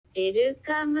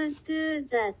Welcome to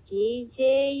the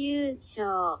TJU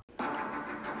show.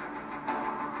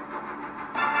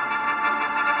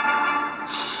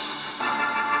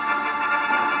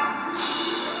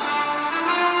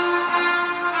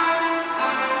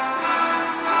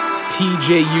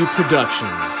 TJU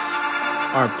Productions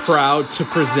are proud to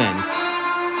present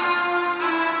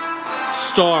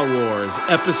Star Wars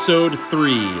Episode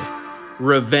 3,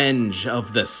 Revenge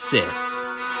of the Sith.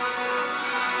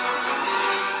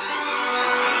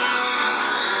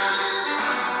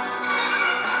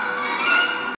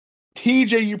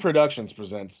 TJU Productions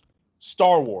presents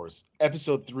Star Wars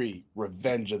Episode 3,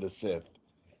 Revenge of the Sith.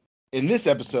 In this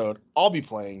episode, I'll be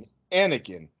playing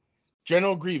Anakin,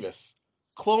 General Grievous,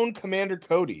 Clone Commander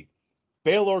Cody,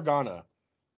 Bail Organa,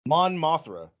 Mon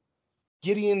Mothma,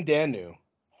 Gideon Danu,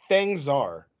 Feng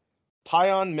Zar,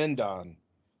 Tion Mendon,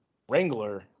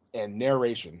 Wrangler, and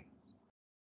narration.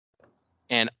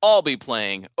 And I'll be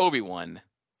playing Obi-Wan,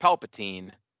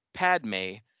 Palpatine,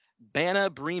 Padme,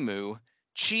 Bana Brimu,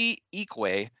 Chi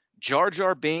Ikwe, Jar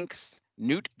Jar Binks,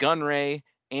 Newt Gunray,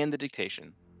 and the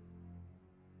Dictation.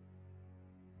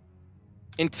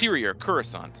 Interior,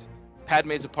 Coruscant.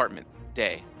 Padme's apartment,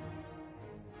 day.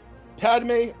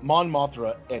 Padme, Mon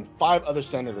Mothma, and 5 other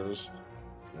senators,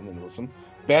 and then listen,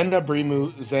 Bana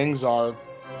Brimu, Zhang Zar,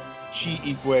 Chi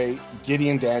Ikwe,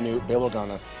 Gideon Danu, Bail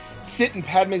Organa, sit in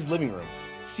Padme's living room.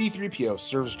 C-3PO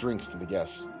serves drinks to the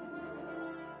guests.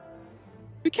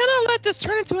 We cannot let this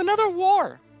turn into another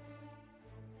war.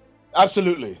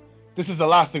 Absolutely. This is the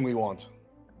last thing we want.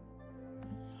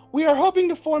 We are hoping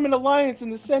to form an alliance in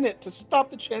the Senate to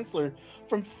stop the Chancellor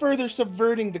from further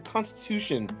subverting the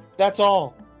Constitution. That's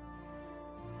all.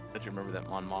 Did you remember that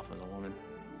Mon Mothma is a woman?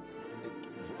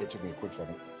 It took me a quick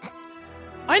second.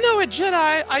 I know a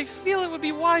Jedi. I feel it would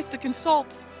be wise to consult.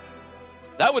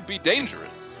 That would be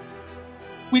dangerous.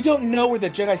 We don't know where the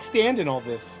Jedi stand in all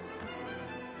this.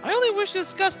 I only wish to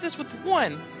discuss this with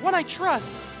one I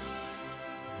trust.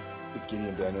 Is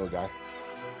Gideon Danu a guy?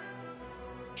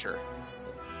 Sure.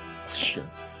 Sure.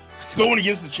 Going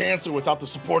against the Chancellor without the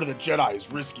support of the Jedi is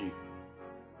risky.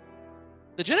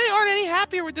 The Jedi aren't any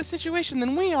happier with this situation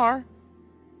than we are.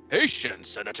 Patience,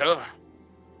 Senator.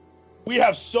 We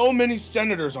have so many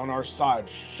senators on our side.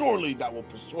 Surely that will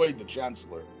persuade the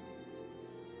Chancellor.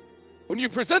 When you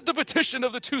present the petition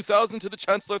of the 2000 to the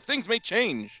Chancellor, things may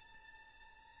change.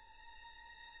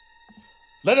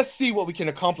 Let us see what we can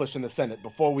accomplish in the Senate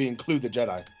before we include the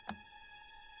Jedi.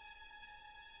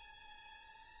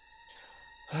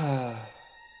 Oh,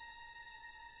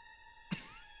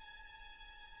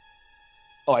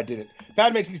 I did it.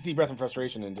 Padme takes deep breath in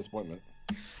frustration and disappointment.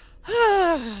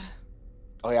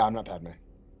 Oh yeah, I'm not Padme.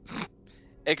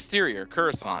 Exterior,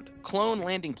 Coruscant. Clone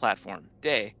landing platform,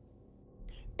 day.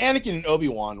 Anakin and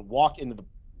Obi-Wan walk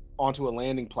onto a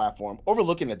landing platform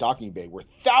overlooking a docking bay where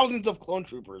thousands of clone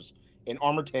troopers and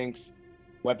armored tanks,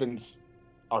 weapons,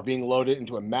 are being loaded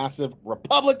into a massive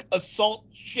Republic assault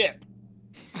ship.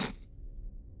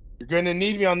 You're going to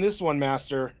need me on this one,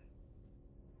 Master.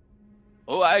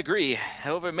 Oh, I agree.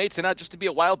 However, it may turn out just to be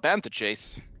a wild bantha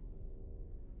chase.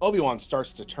 Obi-Wan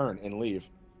starts to turn and leave.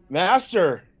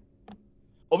 Master!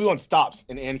 Obi-Wan stops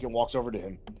and Anakin walks over to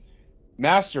him.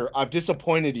 Master, I've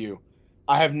disappointed you.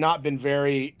 I have not been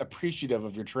very appreciative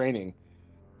of your training.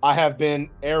 I have been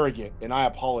arrogant, and I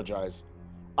apologize.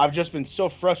 I've just been so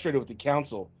frustrated with the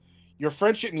Council. Your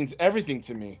friendship means everything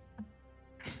to me.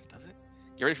 Does it?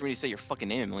 Get ready for me to say your fucking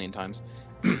name a million times.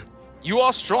 You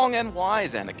are strong and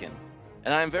wise, Anakin,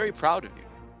 and I am very proud of you.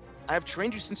 I have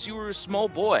trained you since you were a small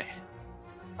boy.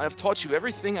 I have taught you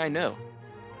everything I know,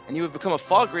 and you have become a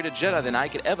far greater Jedi than I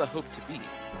could ever hope to be.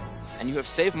 And you have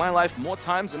saved my life more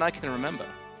times than I can remember.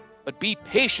 But be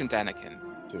patient, Anakin.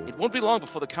 It won't be long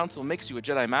before the Council makes you a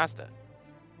Jedi Master.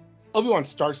 Obi-Wan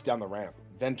starts down the ramp,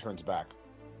 then turns back.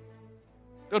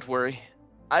 Don't worry.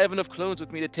 I have enough clones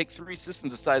with me to take 3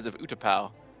 systems the size of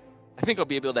Utapau. I think I'll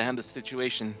be able to handle the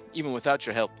situation, even without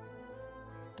your help.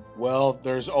 Well,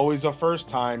 there's always a first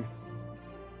time.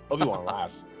 Obi-Wan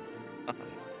laughs.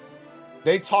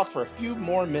 They talk for a few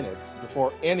more minutes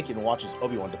before Anakin watches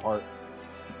Obi-Wan depart.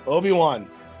 Obi-Wan,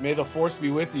 may the Force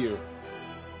be with you.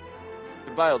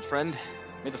 Goodbye, old friend.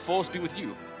 May the Force be with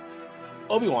you.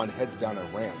 Obi-Wan heads down a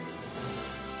ramp.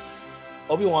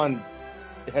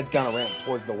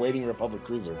 Towards the waiting Republic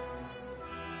cruiser.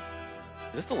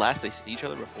 Is this the last they see each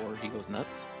other before he goes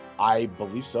nuts? I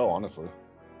believe so, honestly.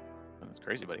 That's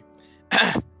crazy, buddy.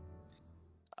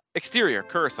 Exterior,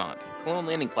 Coruscant. Clone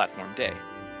landing platform, day.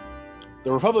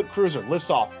 The Republic cruiser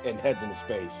lifts off and heads into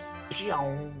space.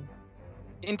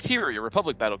 Interior,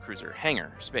 Republic battlecruiser,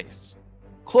 hangar, space.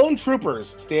 Clone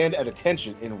troopers stand at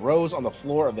attention in rows on the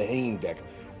floor of the hanging deck,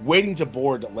 waiting to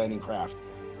board the landing craft.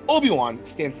 Obi-Wan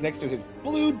stands next to his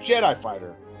blue Jedi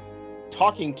fighter,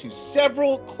 talking to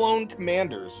several clone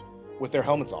commanders with their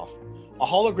helmets off. A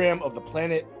hologram of the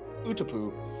planet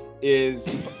Utapau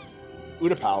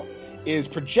is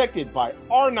projected by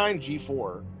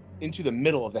R9G4 into the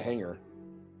middle of the hangar.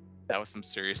 That was some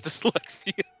serious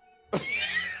dyslexia.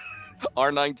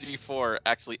 R9G4,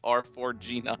 actually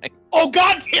R4G9. Oh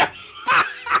goddamn!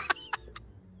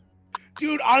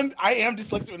 Dude, I am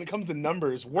dyslexic when it comes to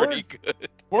numbers. Pretty good.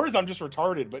 Words, I'm just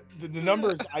retarded, but the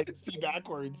numbers I see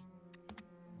backwards.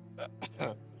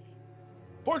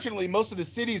 Fortunately, most of the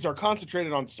cities are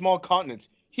concentrated on small continents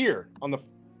here on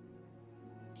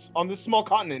this small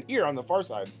continent here on the far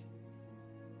side.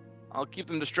 I'll keep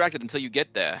them distracted until you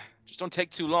get there. Just don't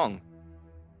take too long.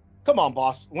 Come on,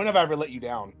 boss. When have I ever let you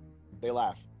down? They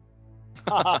laugh.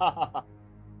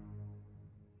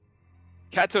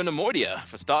 Cato Nemoidia,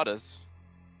 for starters.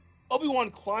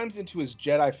 Obi-Wan climbs into his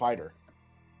Jedi fighter.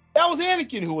 That was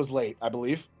Anakin who was late, I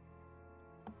believe.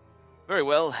 Very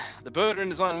well. The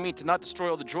burden is on me to not destroy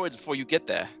all the droids before you get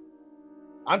there.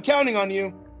 I'm counting on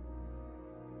you.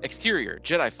 Exterior,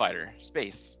 Jedi fighter,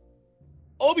 space.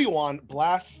 Obi-Wan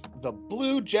blasts the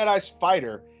blue Jedi's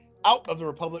fighter out of the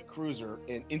Republic cruiser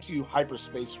and into the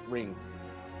hyperspace ring.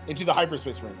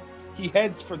 He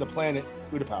heads for the planet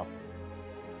Utapau.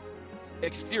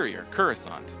 Exterior,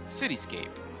 Coruscant,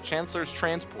 cityscape, Chancellor's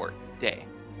transport, day.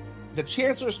 The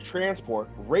Chancellor's transport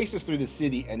races through the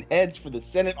city and heads for the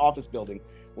Senate office building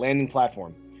landing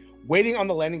platform. Waiting on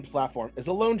the landing platform is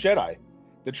a lone Jedi.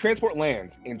 The transport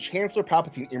lands, and Chancellor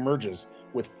Palpatine emerges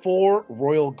with 4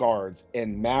 royal guards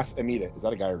and Mas Amida. Is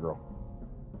that a guy or girl?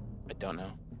 I don't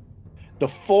know.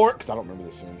 Because I don't remember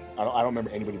this scene. I don't remember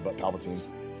anybody but Palpatine.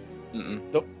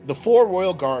 Mm-mm. The 4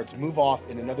 royal guards move off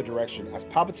in another direction as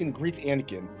Palpatine greets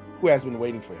Anakin, who has been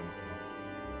waiting for him.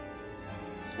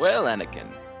 Well, Anakin,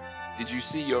 did you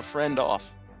see your friend off?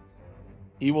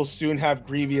 He will soon have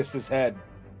Grievous's head.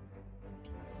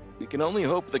 We can only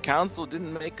hope the Council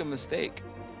didn't make a mistake.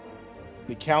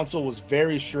 The Council was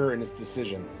very sure in its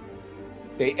decision.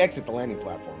 They exit the landing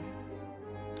platform.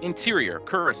 Interior,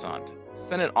 Coruscant,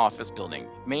 Senate office building,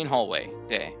 main hallway,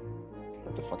 day.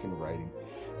 What the fucking writing?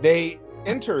 They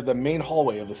enter the main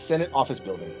hallway of the Senate office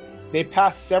building. They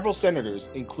pass several senators,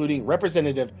 including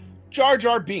Representative Jar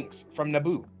Jar Binks from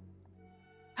Naboo.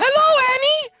 Hello,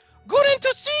 Annie! Good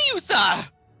to see you, sir!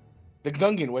 The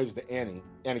Gungan waves to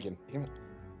Anakin.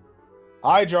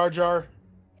 Hi, Jar Jar.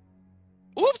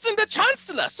 Oops, and the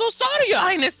Chancellor! So sorry, Your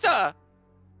Highness, sir!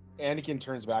 Anakin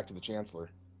turns back to the Chancellor.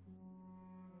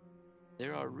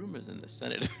 There are rumors in the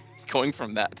Senate. Going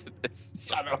from that to this.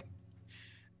 Shut up.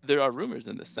 There are rumors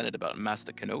in the Senate about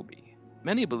Master Kenobi.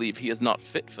 Many believe he is not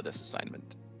fit for this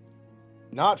assignment.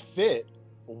 Not fit?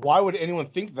 Why would anyone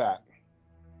think that?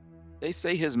 They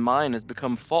say his mind has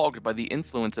become fogged by the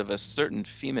influence of a certain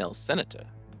female senator.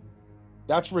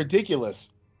 That's ridiculous.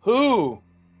 Who?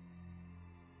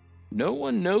 No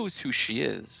one knows who she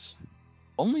is.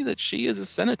 Only that she is a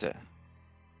senator.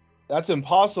 That's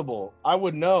impossible. I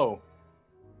would know.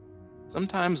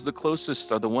 Sometimes the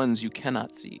closest are the ones you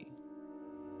cannot see.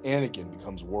 Anakin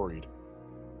becomes worried.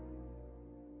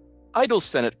 Idle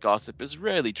Senate gossip is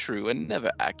rarely true and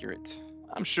never accurate.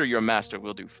 I'm sure your master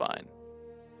will do fine.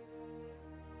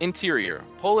 Interior,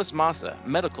 Polis Massa,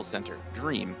 Medical Center,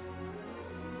 Dream.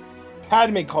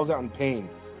 Padme calls out in pain.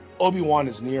 Obi-Wan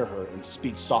is near her and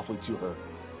speaks softly to her.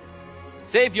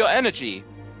 Save your energy!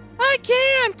 I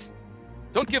can't!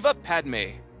 Don't give up, Padme!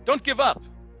 Don't give up!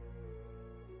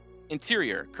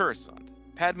 Interior, Coruscant,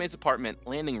 Padme's apartment,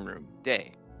 landing room,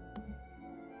 day.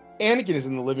 Anakin is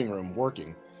in the living room,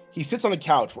 working. He sits on the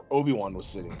couch where Obi-Wan was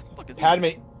sitting.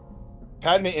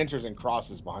 Padme enters and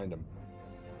crosses behind him.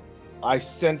 I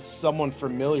sense someone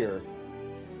familiar.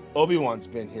 Obi-Wan's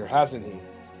been here, hasn't he?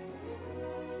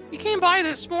 He came by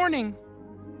this morning.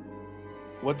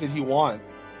 What did he want?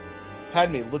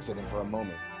 Padme looks at him for a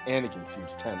moment. Anakin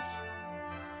seems tense.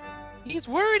 He's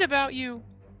worried about you.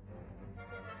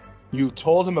 You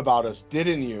told him about us,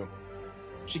 didn't you?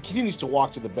 She continues to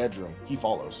walk to the bedroom. He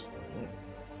follows.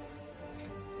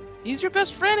 He's your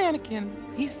best friend, Anakin.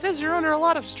 He says you're under a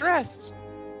lot of stress.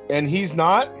 And he's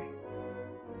not?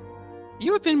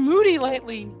 You have been moody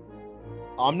lately.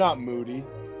 I'm not moody.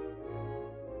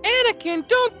 Anakin,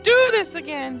 don't do this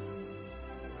again.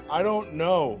 I don't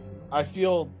know. I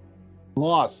feel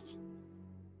lost.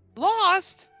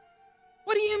 Lost?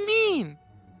 What do you mean?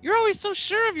 You're always so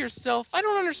sure of yourself. I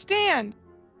don't understand.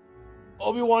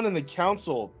 Obi-Wan and the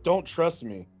Council don't trust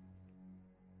me.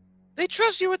 They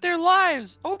trust you with their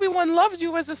lives. Obi-Wan loves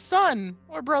you as a son,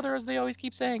 or brother, as they always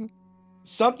keep saying.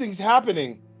 Something's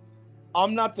happening.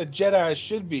 I'm not the Jedi I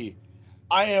should be.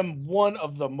 I am one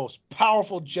of the most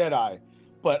powerful Jedi,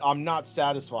 but I'm not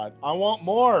satisfied. I want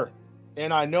more,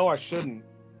 and I know I shouldn't.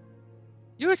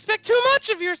 You expect too much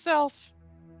of yourself.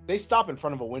 They stop in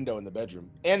front of a window in the bedroom.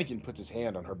 Anakin puts his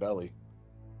hand on her belly.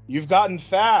 You've gotten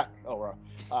fat.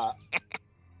 I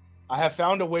have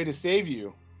found a way to save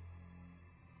you.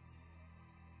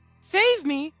 Save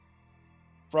me?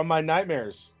 From my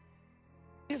nightmares.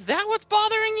 Is that what's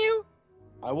bothering you?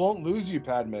 I won't lose you,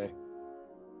 Padme.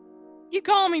 You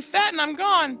call me fat and I'm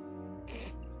gone.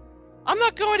 I'm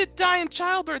not going to die in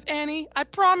childbirth, Annie. I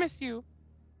promise you.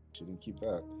 She didn't keep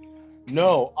that.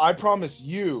 No, I promise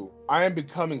you, I am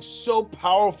becoming so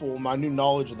powerful with my new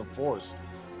knowledge of the Force.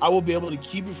 I will be able to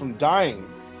keep you from dying.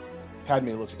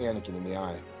 Padme looks Anakin in the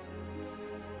eye.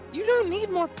 You don't need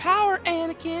more power,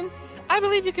 Anakin. I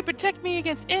believe you can protect me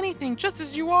against anything, just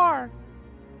as you are.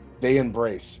 They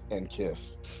embrace and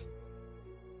kiss.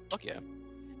 Fuck yeah.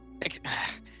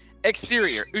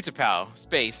 Exterior, Utapau,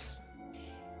 space.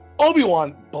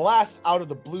 Obi-Wan blasts out of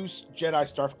the blue Jedi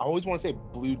Star. I always want to say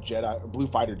blue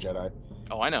fighter Jedi.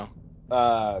 Oh, I know.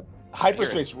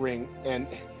 Hyperspace ring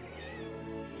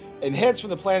and heads for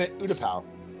the planet Utapau.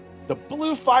 The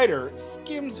blue fighter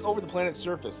skims over the planet's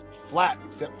surface, flat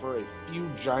except for a few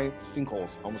giant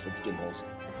sinkholes. Almost said skin holes.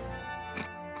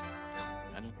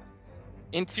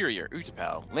 Interior,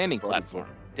 Utapau, landing platform,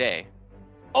 day.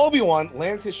 Obi-Wan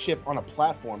lands his ship on a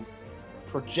platform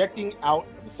projecting out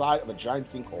the side of a giant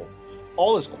sinkhole.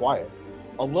 All is quiet.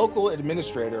 A local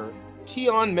administrator,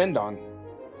 Tion Mendon.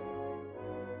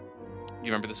 You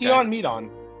remember this guy? Tion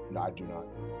Medon. No, I do not.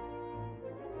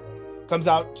 Comes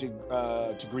out to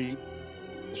greet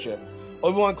the ship.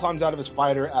 Obi-Wan climbs out of his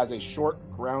fighter as a short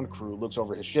ground crew looks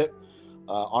over his ship.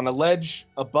 On a ledge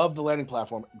above the landing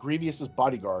platform, Grievous's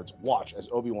bodyguards watch as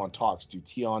Obi-Wan talks to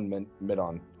Tion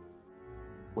Medon.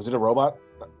 Was it a robot?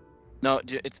 No,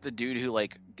 it's the dude who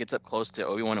like gets up close to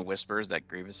Obi-Wan and whispers that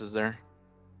Grievous is there.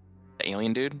 The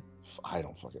alien dude. I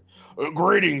don't fucking.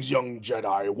 Greetings, young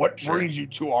Jedi. What brings you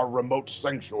to our remote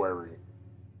sanctuary?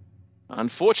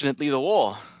 Unfortunately, the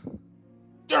war.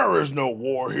 There is no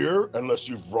war here, unless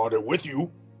you've brought it with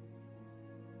you.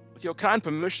 With your kind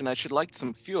permission, I should like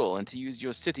some fuel and to use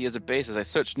your city as a base as I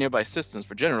search nearby systems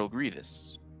for General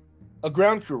Grievous. A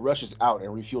ground crew rushes out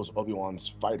and refuels Obi-Wan's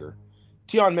fighter.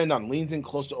 Tion Mendon leans in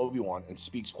close to Obi-Wan and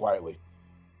speaks quietly.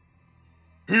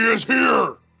 He is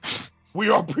here! We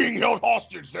are being held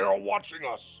hostage. They are watching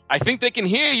us. I think they can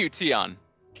hear you, Tion.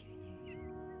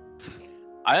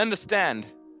 I understand.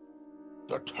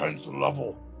 The 10th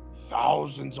level.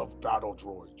 Thousands of battle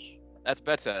droids. That's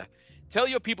better. Tell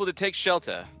your people to take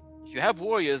shelter. If you have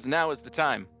warriors, now is the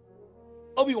time.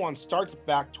 Obi-Wan starts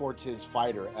back towards his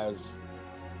fighter as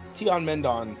Tion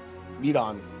Medon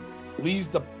leaves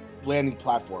the landing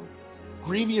platform.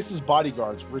 Grievous's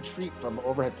bodyguards retreat from the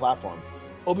overhead platform.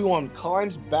 Obi-Wan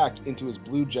climbs back into his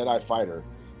blue Jedi fighter.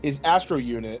 His Astro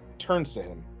unit turns to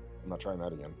him. I'm not trying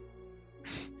that again.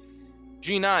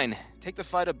 G9, take the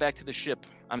fighter back to the ship.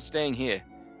 I'm staying here.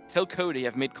 Tell Cody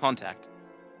I've made contact.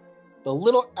 The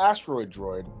little asteroid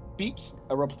droid beeps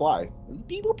a reply.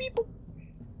 Beep, beep, beep.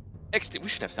 We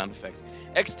should have sound effects.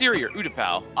 Exterior,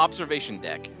 Utapau, observation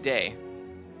deck, day.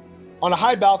 On a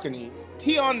high balcony,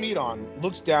 Tion Medon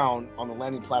looks down on the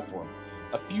landing platform.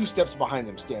 A few steps behind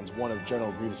him stands one of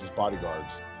General Grievous's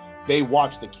bodyguards. They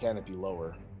watch the canopy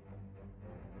lower.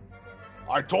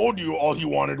 I told you all he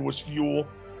wanted was fuel.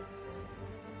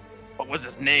 What was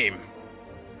his name?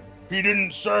 He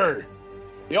didn't say.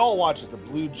 They all watch as the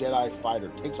blue Jedi fighter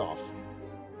takes off.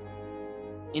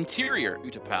 Interior,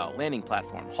 Utapau, landing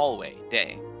platform, hallway,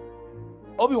 day.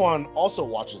 Obi-Wan also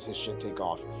watches his ship take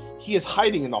off. He is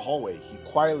hiding in the hallway. He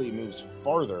quietly moves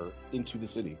farther into the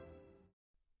city.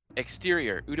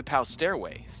 Exterior, Utapau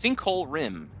stairway, sinkhole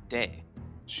rim, day.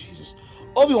 Jesus.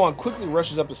 Obi-Wan quickly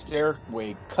rushes up a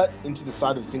stairway cut into the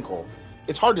side of the sinkhole.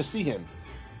 It's hard to see him.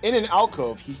 In an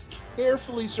alcove, he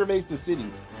carefully surveys the city,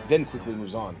 then quickly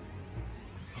moves on.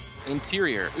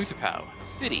 Interior, Utapau,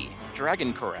 city,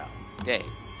 Dragon Corral, day.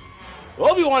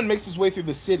 Obi-Wan makes his way through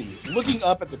the city, looking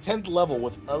up at the 10th level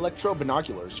with electro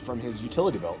binoculars from his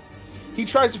utility belt. He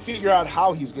tries to figure out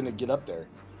how he's going to get up there.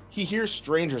 He hears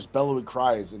strangers' bellowing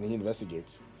cries and he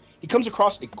investigates. He comes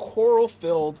across a corral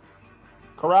filled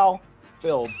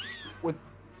with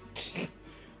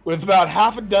about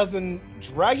half a dozen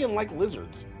dragon-like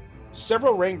lizards.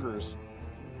 Several wranglers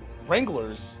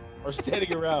are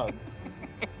standing around.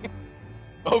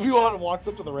 Obi-Wan walks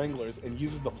up to the wranglers and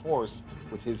uses the Force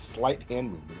with his slight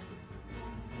hand movements.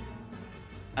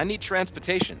 I need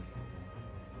transportation.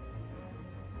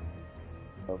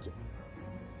 Okay.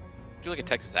 Do like a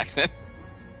Texas accent.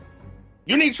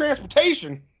 You need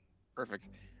transportation. Perfect.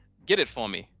 Get it for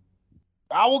me.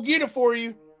 I will get it for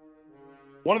you.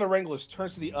 One of the Wranglers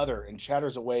turns to the other and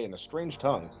chatters away in a strange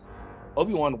tongue.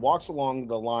 Obi-Wan walks along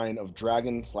the line of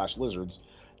dragon/lizards,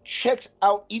 checks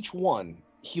out each one.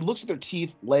 He looks at their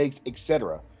teeth, legs,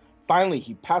 etc. Finally,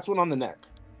 he pats one on the neck.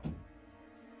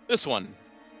 This one.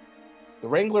 The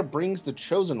Wrangler brings the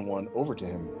chosen one over to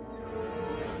him.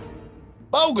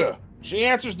 Boga! She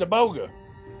answers to Boga.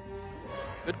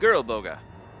 Good girl, Boga.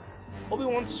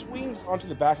 Obi-Wan swings onto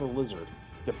the back of the lizard.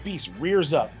 The beast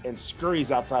rears up and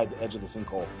scurries outside the edge of the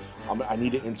sinkhole. I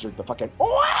need to insert the fucking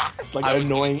like I was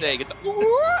annoying gonna say, get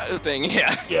the thing,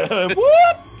 yeah. yeah,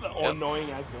 whoop, the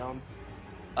annoying ass sound.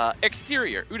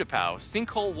 Exterior, Utapau,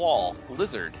 sinkhole wall,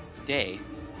 lizard, day.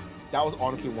 That was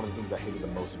honestly one of the things I hated the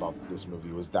most about this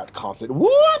movie was that constant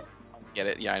whoop. Get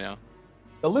it? Yeah, I know.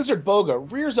 The lizard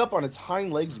Boga rears up on its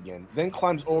hind legs again, then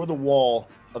climbs over the wall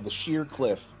of the sheer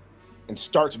cliff and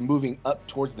starts moving up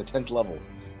towards the 10th level.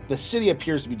 The city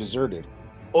appears to be deserted.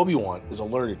 Obi-Wan is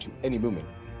alert to any movement.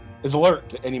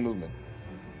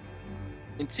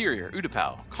 Interior,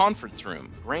 Utapau, conference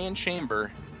room, grand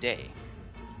chamber, day.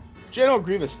 General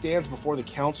Grievous stands before the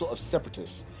Council of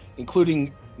Separatists,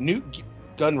 including Newt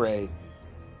Gunray,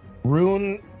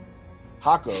 Rune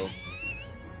Hako.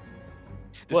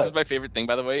 This is my favorite thing,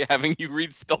 by the way, having you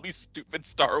read all these stupid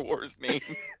Star Wars names.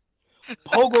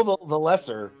 Pogo the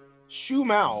Lesser, Shu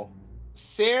Mao,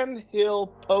 Sandhill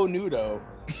Po Nudo,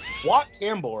 Wat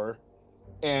Tambor,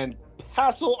 and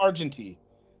Passel Argenti.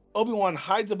 Obi-Wan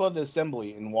hides above the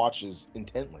assembly and watches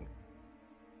intently.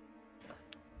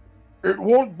 It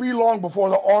won't be long before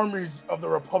the armies of the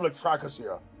Republic track us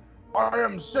here. I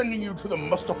am sending you to the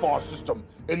Mustafar system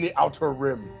in the Outer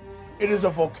Rim. It is a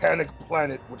volcanic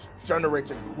planet which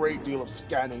generates a great deal of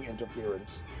scanning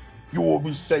interference. You will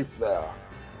be safe there.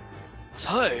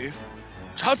 Safe?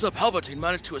 Chancellor Palpatine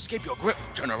managed to escape your grip,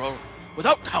 General,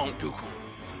 without Count Dooku.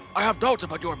 I have doubts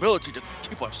about your ability to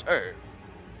keep us safe.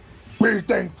 Be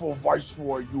thankful,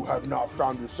 Viceroy, you have not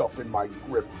found yourself in my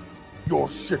grip. Your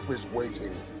ship is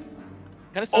waiting.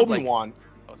 Kind of sounds Obi-Wan like...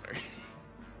 Oh, sorry.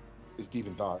 is deep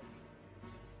in thought.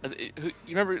 You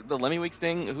remember the Lemmy-Weeks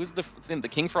thing? Who's what's his name? The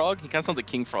King Frog? He kind of sounds like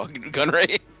King Frog in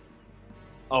Gunray.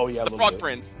 Oh, yeah. The Frog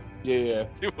Prince. Yeah.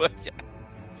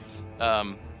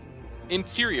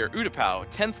 Interior, Utapau,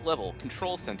 10th level,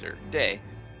 control center, day.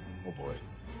 Oh, boy.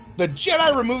 The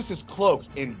Jedi removes his cloak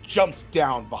and jumps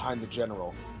down behind the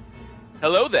General.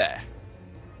 Hello there.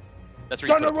 That's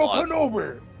where you General put applause.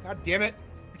 Kenobi! God damn it.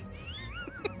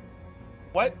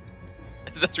 What? I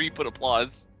said that's where you put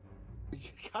applause.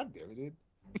 God damn it, dude.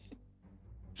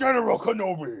 General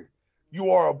Kenobi,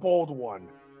 you are a bold one.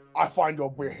 I find your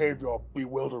behavior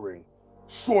bewildering.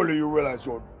 Surely you realize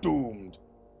you're doomed.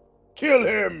 Kill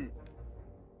him!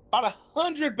 About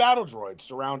 100 battle droids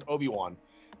surround Obi-Wan,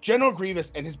 General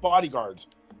Grievous, and his bodyguards.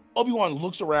 Obi-Wan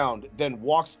looks around, then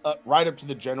walks right up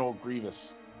to General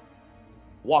Grievous.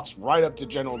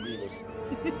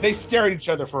 They stare at each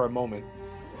other for a moment.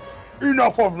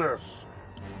 Enough of this!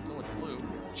 So much blue.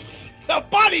 The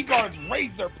bodyguards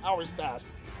raise their power staffs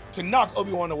to knock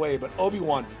Obi-Wan away, but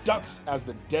Obi-Wan ducks as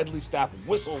the deadly staff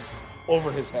whistles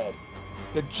over his head.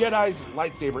 The Jedi's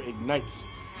lightsaber ignites,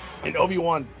 and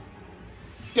Obi-Wan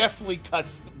deftly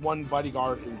cuts one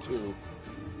bodyguard in two.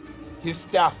 His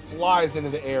staff flies into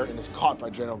the air and is caught by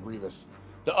General Grievous.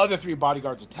 The other three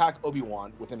bodyguards attack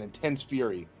Obi-Wan with an intense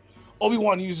fury.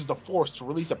 Obi-Wan uses the Force to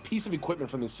release a piece of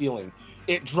equipment from the ceiling.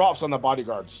 It drops on the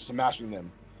bodyguards, smashing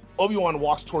them. Obi-Wan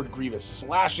walks toward Grievous,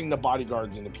 slashing the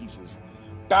bodyguards into pieces.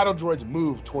 Battle droids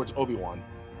move towards Obi-Wan.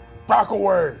 Back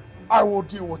away! I will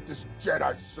deal with this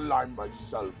Jedi slime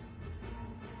myself.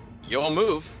 Your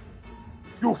move.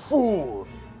 You fool!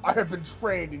 I have been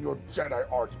trained in your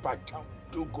Jedi arts by Count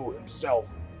Dooku himself.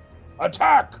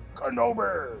 Attack,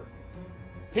 Kenobi!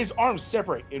 His arms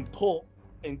separate and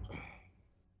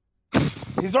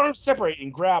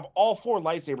grab all four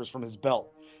lightsabers from his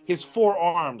belt. His four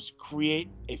arms create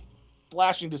a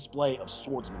flashing display of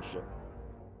swordsmanship.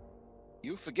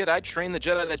 You forget I trained the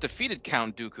Jedi that defeated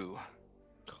Count Dooku.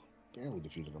 Barely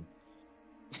defeated him.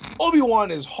 Obi-Wan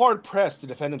is hard-pressed to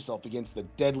defend himself against the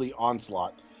deadly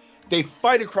onslaught. They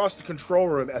fight across the control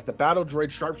room as the battle droid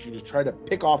sharpshooters try to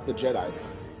pick off the Jedi.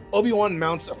 Obi-Wan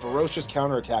mounts a ferocious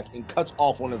counterattack and cuts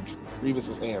off one of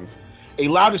Grievous's hands. A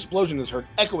loud explosion is heard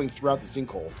echoing throughout the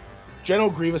sinkhole. General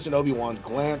Grievous and Obi-Wan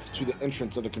glance to the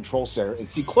entrance of the control center and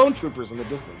see clone troopers in the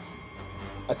distance,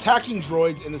 attacking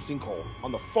droids in the sinkhole.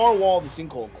 On the far wall of the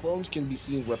sinkhole, clones can be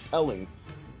seen rappelling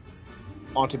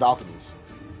onto balconies.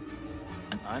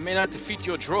 I may not defeat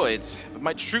your droids, but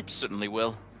my troops certainly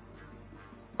will.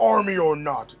 Army or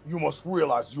not, you must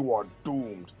realize you are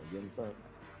doomed.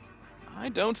 I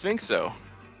don't think so.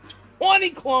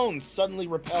 20 clones suddenly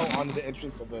repel onto the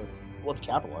entrance of the, what's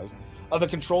capitalized, of the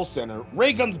control center.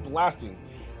 Ray guns blasting.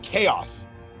 Chaos.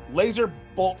 Laser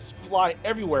bolts fly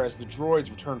everywhere as the droids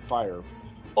return fire.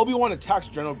 Obi-Wan attacks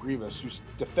General Grievous, who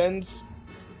defends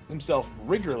himself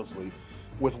rigorously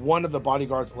with one of the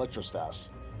bodyguard's electrostaffs.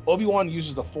 Obi-Wan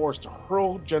uses the Force to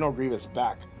hurl General Grievous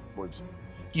backwards.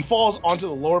 He falls onto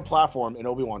the lower platform, and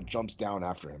Obi-Wan jumps down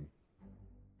after him.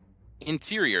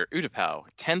 Interior, Utapau,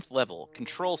 10th level,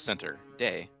 control center,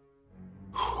 day.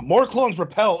 More clones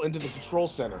repel into the control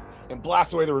center and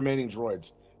blast away the remaining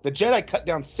droids. The Jedi cut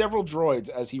down several droids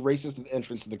as he races to the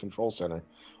entrance to the control center.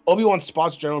 Obi-Wan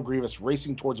spots General Grievous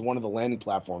racing towards one of the landing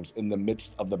platforms in the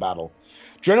midst of the battle.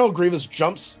 General Grievous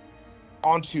jumps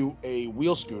onto a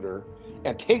wheel scooter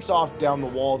and takes off down the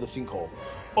wall of the sinkhole.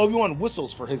 Obi-Wan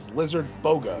whistles for his lizard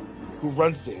Boga, who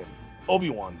runs to him.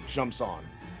 Obi-Wan jumps on.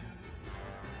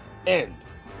 End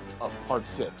of part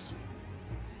 6.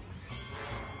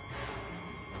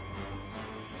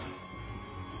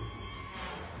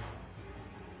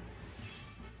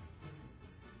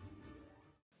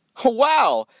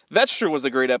 Wow, that sure was a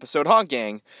great episode, huh,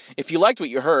 gang? If you liked what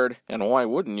you heard, and why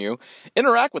wouldn't you,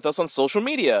 interact with us on social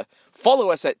media.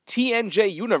 Follow us at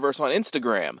TNJ Universe on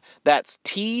Instagram. That's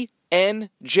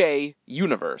TNJ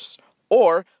Universe.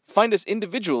 Or find us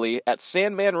individually at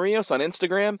Sandman Rios on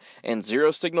Instagram and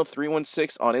Zero Signal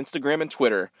 316 on Instagram and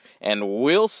Twitter. And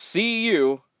we'll see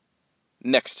you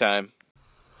next time.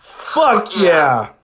 Fuck yeah!